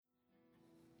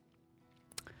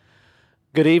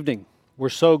Good evening. We're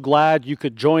so glad you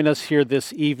could join us here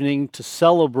this evening to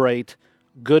celebrate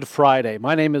Good Friday.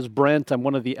 My name is Brent. I'm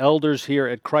one of the elders here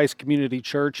at Christ Community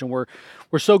Church, and we're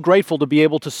so grateful to be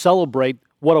able to celebrate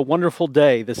what a wonderful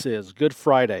day this is, Good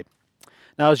Friday.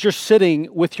 Now, as you're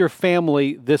sitting with your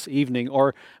family this evening,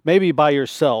 or maybe by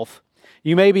yourself,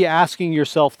 you may be asking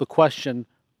yourself the question,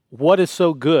 what is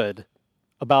so good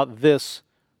about this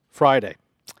Friday?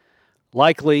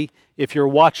 Likely, if you're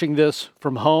watching this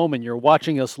from home and you're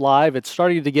watching us live, it's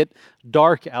starting to get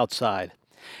dark outside.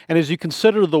 And as you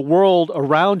consider the world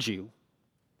around you,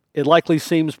 it likely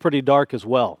seems pretty dark as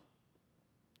well.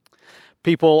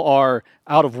 People are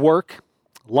out of work.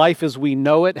 Life as we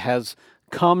know it has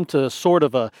come to sort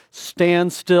of a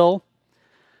standstill.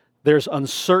 There's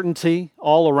uncertainty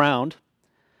all around.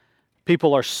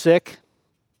 People are sick,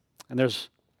 and there's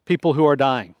people who are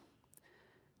dying.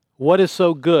 What is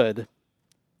so good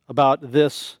about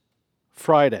this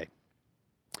Friday?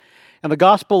 In the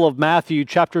Gospel of Matthew,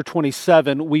 chapter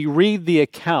 27, we read the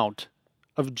account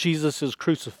of Jesus'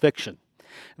 crucifixion,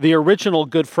 the original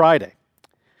Good Friday.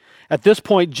 At this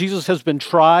point, Jesus has been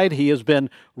tried. He has been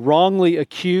wrongly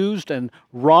accused and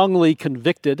wrongly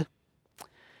convicted.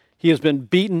 He has been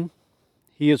beaten.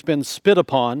 He has been spit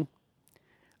upon.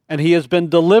 And he has been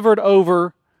delivered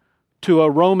over to a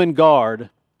Roman guard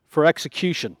for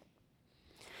execution.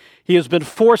 He has been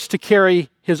forced to carry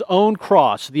his own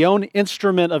cross, the own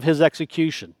instrument of his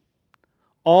execution,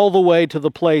 all the way to the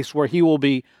place where he will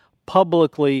be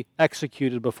publicly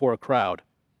executed before a crowd.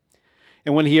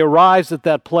 And when he arrives at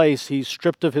that place, he's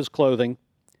stripped of his clothing,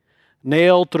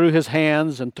 nailed through his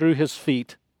hands and through his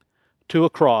feet to a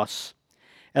cross,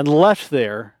 and left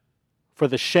there for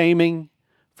the shaming,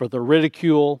 for the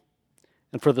ridicule,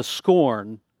 and for the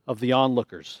scorn of the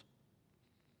onlookers.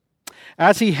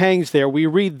 As he hangs there, we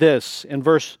read this in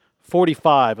verse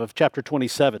 45 of chapter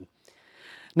 27.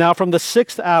 Now from the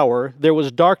 6th hour there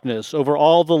was darkness over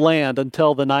all the land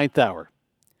until the 9th hour.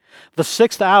 The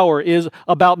 6th hour is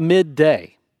about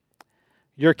midday.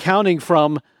 You're counting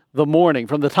from the morning,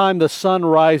 from the time the sun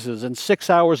rises, and 6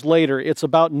 hours later it's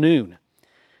about noon.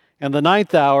 And the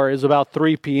 9th hour is about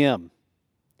 3 p.m.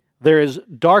 There is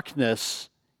darkness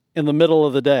in the middle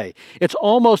of the day. It's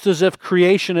almost as if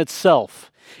creation itself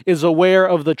is aware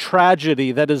of the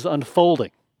tragedy that is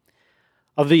unfolding,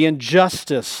 of the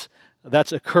injustice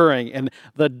that's occurring, and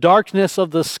the darkness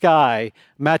of the sky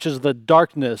matches the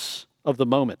darkness of the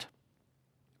moment.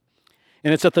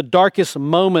 And it's at the darkest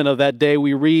moment of that day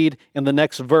we read in the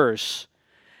next verse,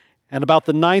 and about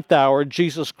the 9th hour,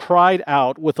 Jesus cried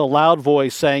out with a loud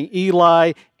voice, saying,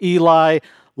 Eli, Eli,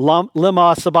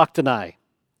 lema sabachthani.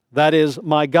 That is,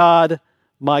 my God,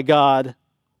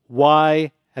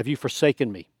 why have you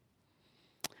forsaken me?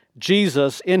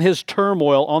 Jesus, in his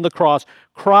turmoil on the cross,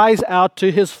 cries out to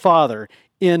his Father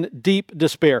in deep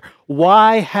despair.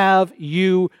 Why have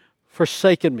you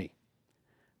forsaken me?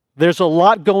 There's a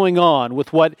lot going on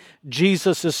with what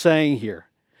Jesus is saying here.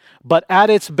 But at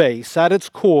its base, at its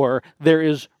core, there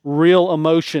is real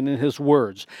emotion in his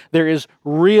words. There is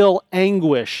real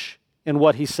anguish in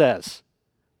what he says.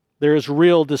 There is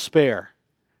real despair.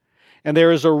 And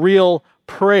there is a real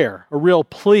prayer, a real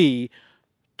plea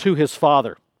to his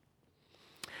Father.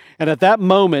 And at that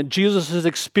moment, Jesus is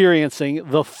experiencing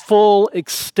the full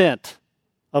extent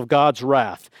of God's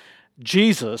wrath.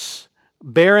 Jesus,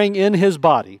 bearing in his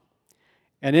body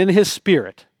and in his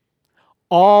spirit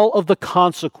all of the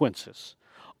consequences,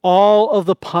 all of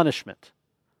the punishment,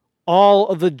 all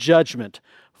of the judgment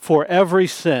for every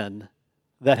sin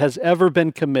that has ever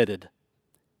been committed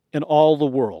in all the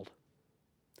world,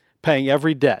 paying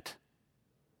every debt.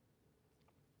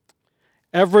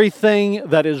 Everything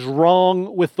that is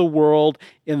wrong with the world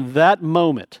in that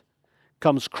moment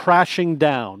comes crashing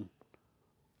down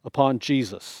upon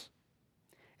Jesus,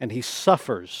 and he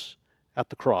suffers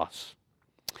at the cross.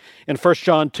 In 1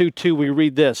 John 2:2 we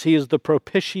read this, he is the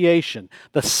propitiation,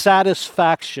 the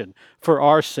satisfaction for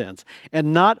our sins,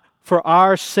 and not for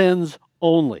our sins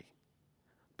only,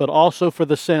 but also for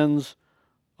the sins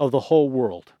of the whole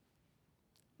world.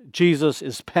 Jesus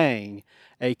is paying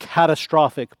a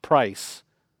catastrophic price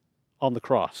on the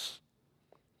cross.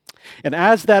 And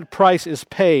as that price is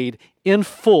paid in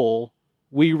full,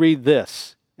 we read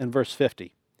this in verse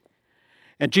 50.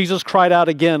 And Jesus cried out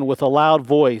again with a loud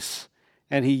voice,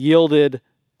 and he yielded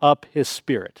up his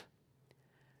spirit.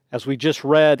 As we just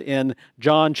read in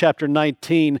John chapter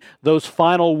 19, those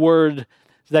final words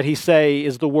that he say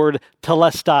is the word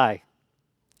telestai.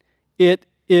 It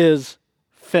is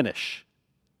finished.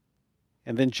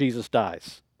 And then Jesus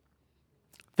dies.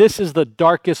 This is the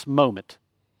darkest moment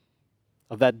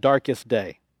of that darkest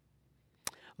day.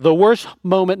 the worst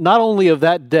moment not only of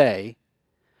that day,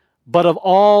 but of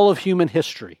all of human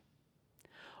history,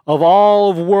 of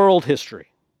all of world history.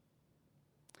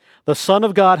 The Son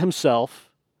of God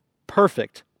himself,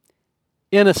 perfect,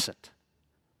 innocent,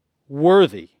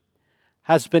 worthy,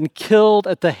 has been killed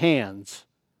at the hands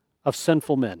of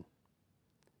sinful men.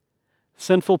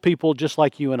 Sinful people just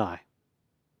like you and I.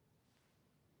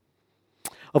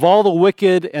 Of all the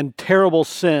wicked and terrible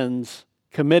sins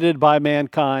committed by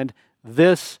mankind,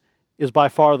 this is by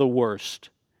far the worst,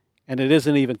 and it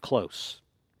isn't even close.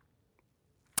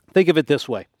 Think of it this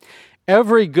way.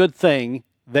 Every good thing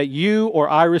that you or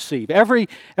I receive,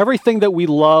 everything that we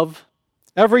love,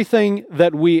 everything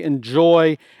that we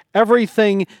enjoy,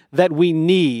 everything that we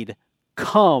need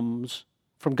comes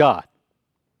from God.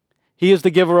 He is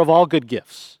the giver of all good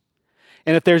gifts.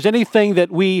 And if there's anything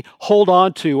that we hold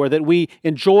on to or that we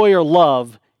enjoy or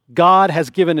love, God has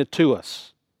given it to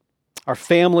us. Our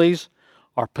families,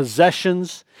 our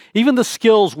possessions, even the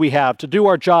skills we have to do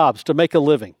our jobs, to make a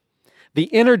living,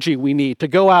 the energy we need to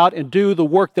go out and do the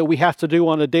work that we have to do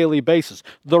on a daily basis,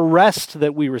 the rest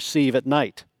that we receive at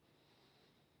night,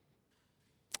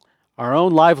 our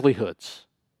own livelihoods,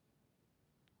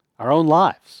 our own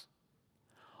lives.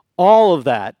 All of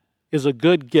that is a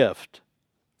good gift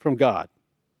from God.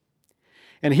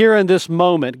 And here in this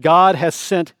moment, God has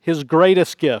sent his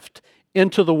greatest gift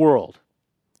into the world,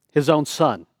 his own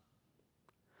Son.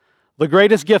 The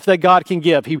greatest gift that God can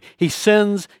give. He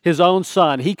sends his own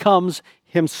Son. He comes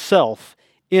himself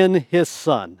in his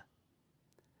Son.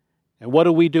 And what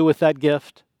do we do with that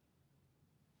gift?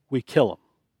 We kill him.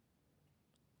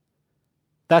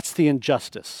 That's the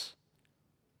injustice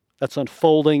that's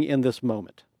unfolding in this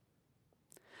moment.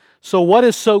 So what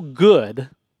is so good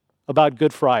about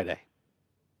Good Friday?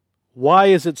 Why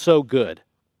is it so good?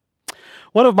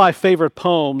 One of my favorite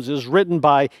poems is written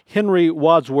by Henry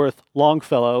Wadsworth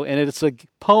Longfellow, and it's a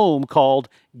poem called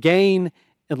Gain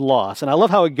and Loss. And I love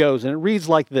how it goes, and it reads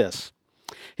like this.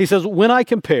 He says, "When I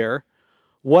compare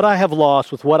what I have lost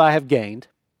with what I have gained,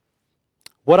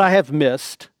 what I have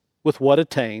missed with what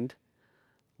attained,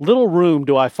 little room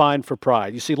do I find for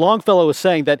pride." You see, Longfellow is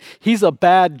saying that he's a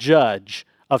bad judge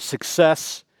of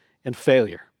success and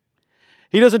failure.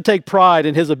 He doesn't take pride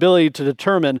in his ability to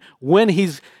determine when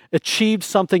he's achieved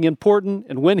something important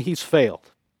and when he's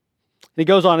failed. He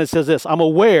goes on and says this, "I'm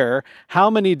aware how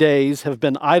many days have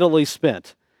been idly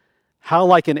spent, how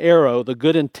like an arrow the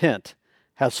good intent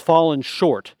has fallen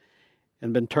short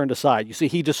and been turned aside." You see,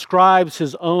 he describes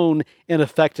his own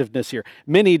ineffectiveness here.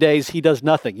 Many days he does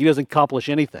nothing. He doesn't accomplish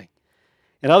anything.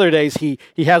 And other days he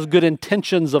has good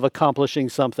intentions of accomplishing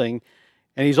something,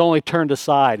 and he's only turned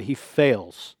aside. He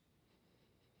fails.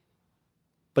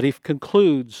 But he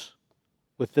concludes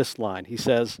with this line. He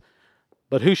says,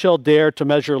 "But who shall dare to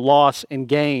measure loss and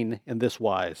gain in this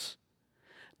wise?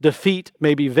 Defeat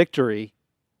may be victory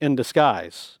in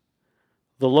disguise.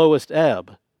 The lowest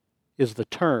ebb is the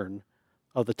turn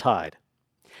of the tide."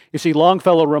 You see,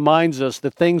 Longfellow reminds us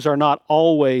that things are not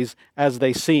always as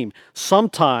they seem.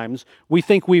 Sometimes we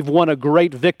think we've won a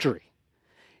great victory,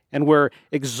 and we're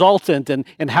exultant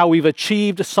in how we've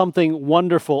achieved something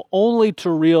wonderful, only to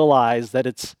realize that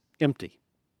it's empty.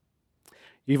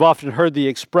 You've often heard the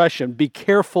expression, be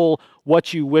careful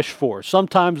what you wish for.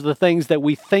 Sometimes the things that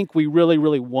we think we really,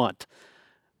 really want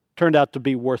turned out to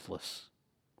be worthless,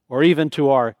 or even to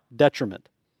our detriment.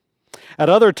 At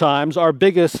other times, our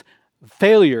biggest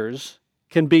failures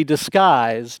can be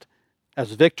disguised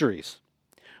as victories.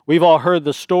 We've all heard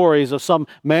the stories of some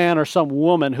man or some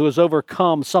woman who has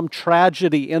overcome some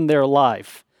tragedy in their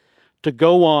life to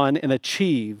go on and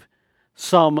achieve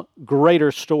some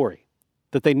greater story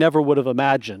that they never would have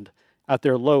imagined at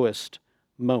their lowest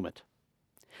moment.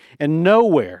 And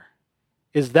nowhere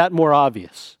is that more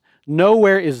obvious.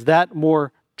 Nowhere is that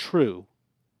more true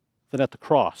than at the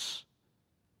cross.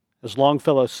 As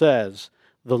Longfellow says,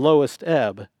 the lowest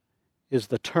ebb is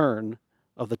the turn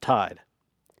of the tide.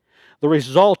 The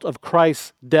result of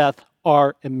Christ's death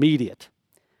are immediate.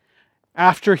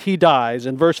 After he dies,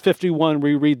 in verse 51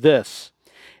 we read this,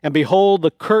 "And behold,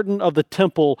 the curtain of the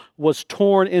temple was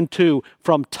torn in two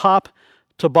from top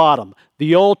to bottom."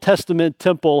 The Old Testament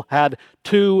temple had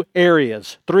three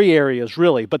areas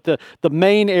really, but the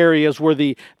main areas were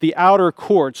the outer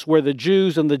courts where the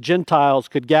Jews and the Gentiles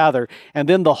could gather, and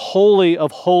then the Holy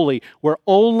of Holies where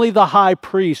only the high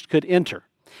priest could enter.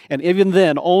 And even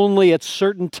then, only at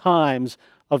certain times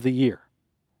of the year.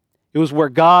 It was where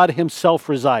God himself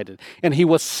resided, and he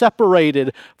was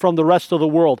separated from the rest of the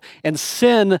world. And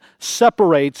sin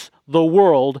separates the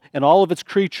world and all of its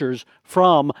creatures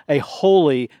from a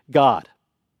holy God.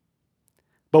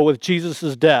 But with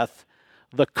Jesus' death,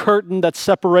 The curtain that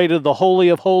separated the Holy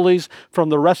of Holies from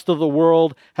the rest of the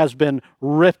world has been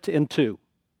ripped in two.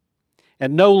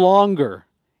 And no longer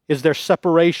is there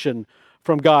separation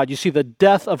from God. You see, the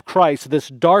death of Christ, this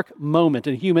dark moment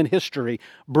in human history,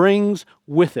 brings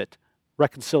with it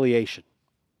reconciliation.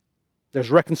 There's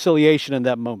reconciliation in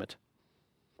that moment.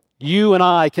 You and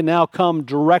I can now come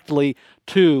directly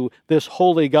to this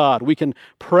holy God. We can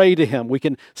pray to Him. We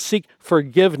can seek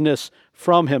forgiveness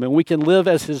from Him. And we can live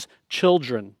as His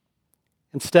children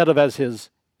instead of as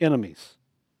His enemies.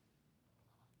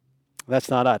 That's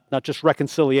not just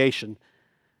reconciliation.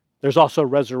 There's also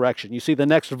resurrection. You see, the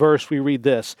next verse we read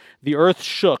this: the earth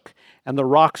shook and the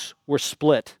rocks were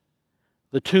split.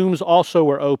 The tombs also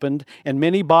were opened, and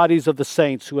many bodies of the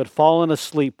saints who had fallen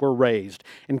asleep were raised.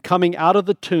 And coming out of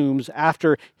the tombs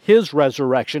after His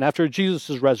resurrection, after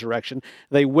Jesus' resurrection,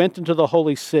 they went into the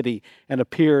holy city and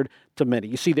appeared to many.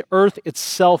 You see, the earth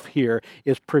itself here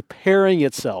is preparing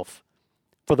itself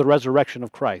for the resurrection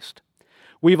of Christ.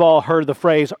 We've all heard the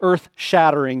phrase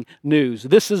earth-shattering news.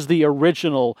 This is the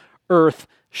original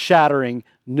earth-shattering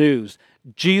news.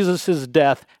 Jesus'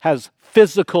 death has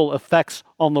physical effects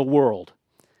on the world.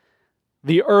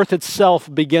 The earth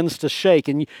itself begins to shake.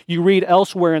 And you read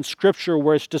elsewhere in Scripture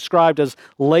where it's described as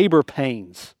labor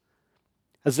pains,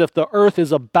 as if the earth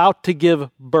is about to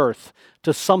give birth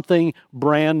to something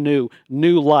brand new,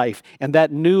 new life. And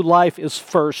that new life is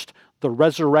first the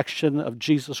resurrection of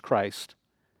Jesus Christ,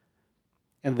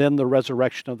 and then the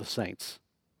resurrection of the saints.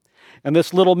 And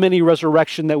this little mini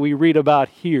resurrection that we read about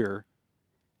here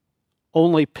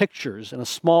only pictures in a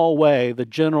small way the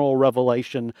general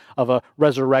revelation of a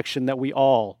resurrection that we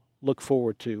all look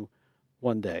forward to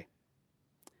one day.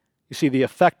 You see, the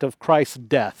effect of Christ's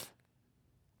death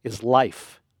is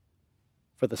life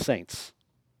for the saints.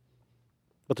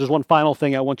 But there's one final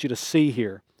thing I want you to see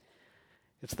here.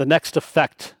 It's the next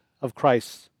effect of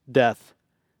Christ's death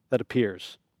that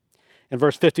appears. In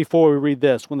verse 54, we read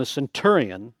this: when the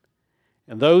centurion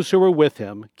and those who were with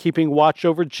him, keeping watch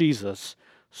over Jesus,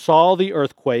 saw the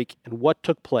earthquake and what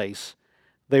took place,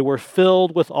 they were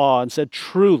filled with awe and said,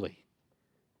 "Truly,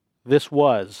 this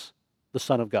was the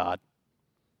Son of God."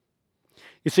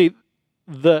 You see,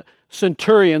 the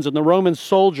centurions and the Roman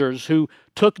soldiers who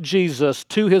took Jesus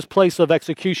to His place of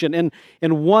execution,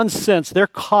 in one sense, they're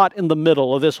caught in the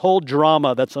middle of this whole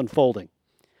drama that's unfolding.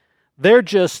 They're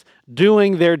just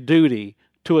doing their duty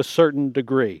to a certain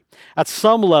degree. At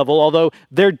some level, although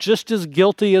they're just as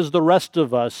guilty as the rest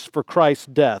of us for Christ's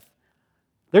death,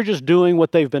 they're just doing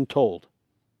what they've been told.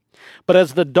 But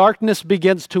as the darkness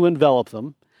begins to envelop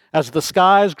them, as the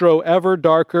skies grow ever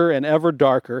darker and ever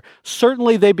darker,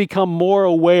 certainly they become more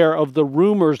aware of the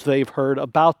rumors they've heard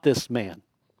about this man.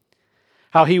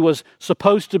 How he was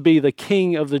supposed to be the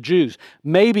King of the Jews,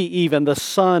 maybe even the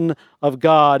Son of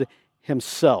God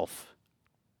Himself.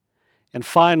 And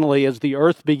finally, as the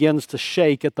earth begins to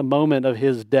shake at the moment of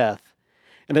His death,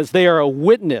 and as they are a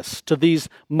witness to these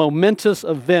momentous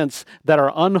events that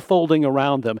are unfolding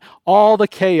around them, all the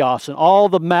chaos and all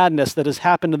the madness that has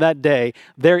happened in that day,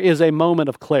 there is a moment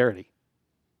of clarity.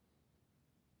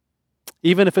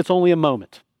 Even if it's only a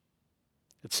moment,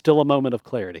 it's still a moment of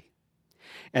clarity.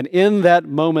 And in that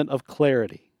moment of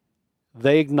clarity,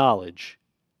 they acknowledge,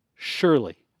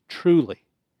 surely, truly,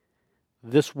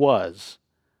 this was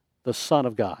the Son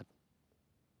of God.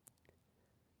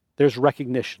 There's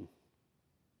recognition.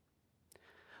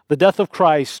 The death of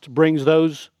Christ brings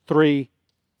those three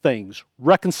things: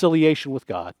 reconciliation with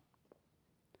God,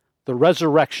 the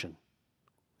resurrection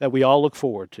that we all look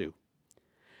forward to,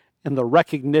 and the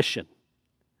recognition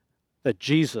that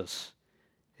Jesus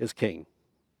is King.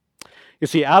 You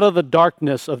see, out of the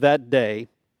darkness of that day,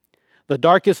 the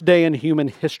darkest day in human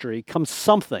history, comes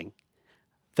something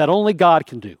that only God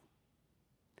can do.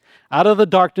 Out of the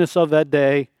darkness of that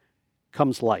day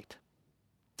comes light.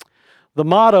 The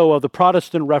motto of the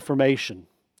Protestant Reformation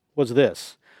was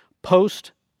this: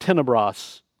 post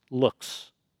tenebras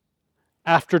lux.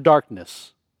 After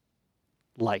darkness,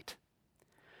 light.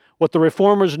 What the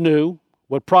Reformers knew,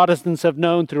 what Protestants have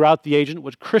known throughout the ages,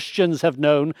 what Christians have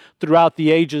known throughout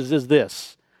the ages is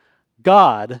this: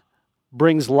 God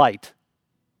brings light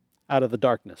out of the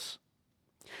darkness.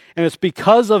 And it's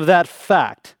because of that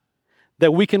fact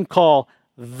that we can call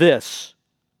this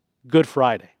Good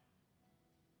Friday.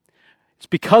 It's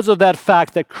because of that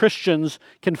fact that Christians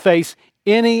can face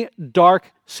any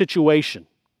dark situation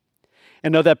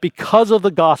and know that because of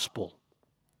the gospel,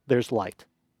 there's light.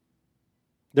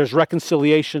 There's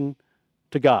reconciliation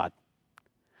to God.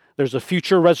 There's a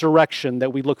future resurrection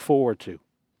that we look forward to.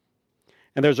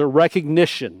 And there's a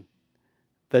recognition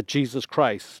that Jesus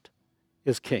Christ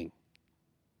is King.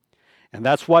 And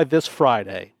that's why this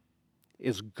Friday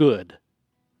is Good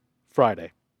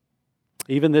Friday.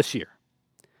 Even this year,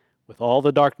 with all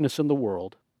the darkness in the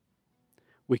world,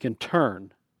 we can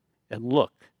turn and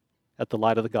look at the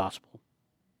light of the gospel.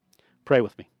 Pray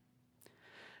with me.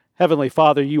 Heavenly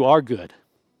Father, you are good.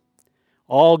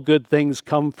 All good things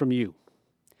come from you.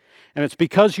 And it's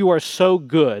because you are so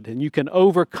good and you can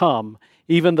overcome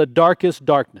even the darkest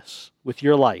darkness with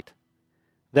your light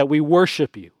that we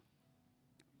worship you,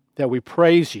 that we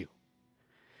praise you,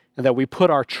 and that we put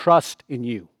our trust in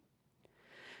you.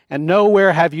 And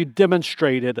nowhere have you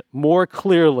demonstrated more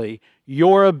clearly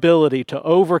your ability to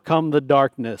overcome the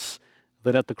darkness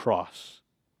than at the cross.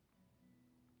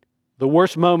 The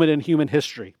worst moment in human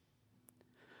history,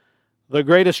 the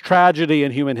greatest tragedy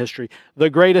in human history, the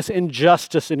greatest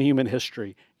injustice in human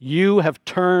history, you have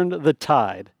turned the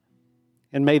tide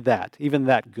and made that, even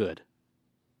that, good.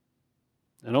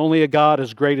 And only a God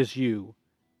as great as you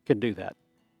can do that.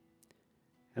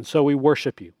 And so we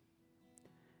worship you,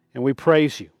 and we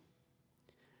praise you,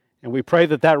 and we pray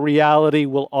that that reality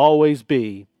will always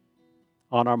be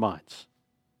on our minds.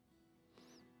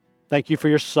 Thank you for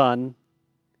your Son.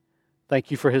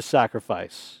 Thank you for his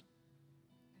sacrifice.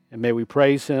 And may we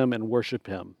praise him and worship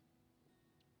him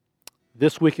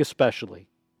this week especially,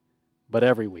 but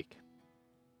every week.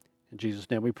 In Jesus'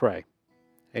 name we pray.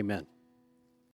 Amen.